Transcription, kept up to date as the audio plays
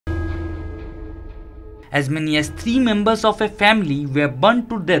As many as 3 members of a family were burnt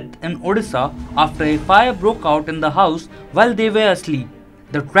to death in Odisha after a fire broke out in the house while they were asleep.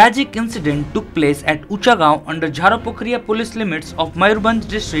 The tragic incident took place at Unchagaon under Jharpokharia police limits of Mayurbhanj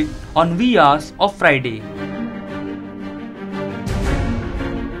district on wee hours of Friday.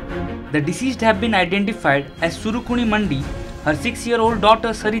 The deceased have been identified as Surukuni Mandi, her 6-year-old daughter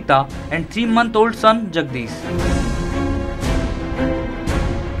Sarita and 3-month-old son Jagdish.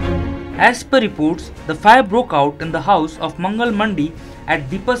 As per reports, the fire broke out in the house of Mangal Mandi at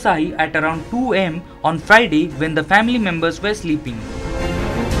Dipasahi at around 2 am on Friday when the family members were sleeping.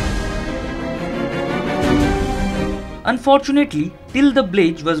 Unfortunately, till the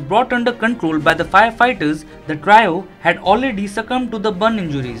blaze was brought under control by the firefighters, the trio had already succumbed to the burn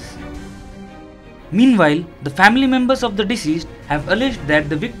injuries. Meanwhile, the family members of the deceased have alleged that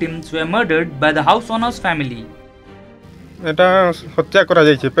the victims were murdered by the house owner's family. এটা হত্যা করা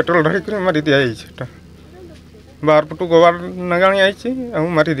যাইছে petrol ঢালি করে মারি দিয়া যাইছে এটা বাহার পটু গোবার নাগানি আইছে আর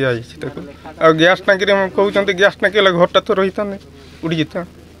মারি দিয়া যাইছে তাকে আর গ্যাস টাঙ্কিরে কହୁଛନ୍ତି গ্যাস টাঙ্কি হলে ঘরটা তো রহিতা না উড়ি যেতা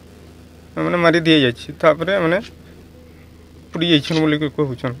মানে মারি দিয়া যাইছে তারপরে মানে পুড়ি যাইছেন বলি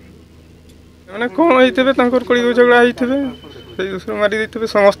কହୁଛନ୍ତି মানে কোন হইতবে তাঙ্কর কলি ঝগড়া হইতবে সেই দূসরে মারি দিতবে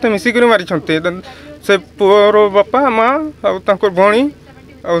সমস্ত মিশি করে মারিছন্তে সে পুଅର ବାପା ମା ଆଉ ତାଙ୍କର ଭଉଣୀ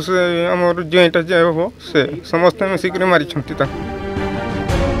ଆଉ ସେ ଆମର ଜେଁଟା ଯେ ହବ ସେ ସମସ୍ତେ ମିଶିକରି ମାରିଛନ୍ତି ତାକୁ।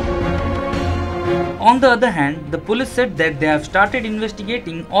 On the other hand, the police said that they have started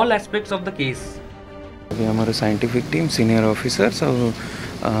investigating all aspects of the case. अभी हमारा साइंटिफिक टीम सीनियर ऑफिसर्स और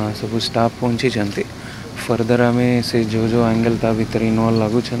सब स्टाफ पहुंची जानते फर्दर आमे से जो जो एंगल ता भीतर इन्वॉल्व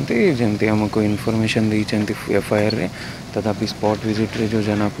लागू छंती जेंती हमको इन्फॉर्मेशन दी छंती एफआईआर रे तथापि स्पॉट विजिट रे जो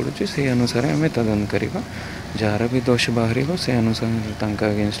जना पड़ुची से अनुसार हमें तदन करिबा जार भी दोष बाहरिबो से अनुसार तांका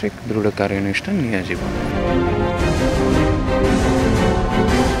अगेंस्ट दृढ़ कार्यानुष्ठान निया जिवो।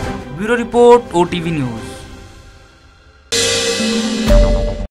 Bureau report OTV news.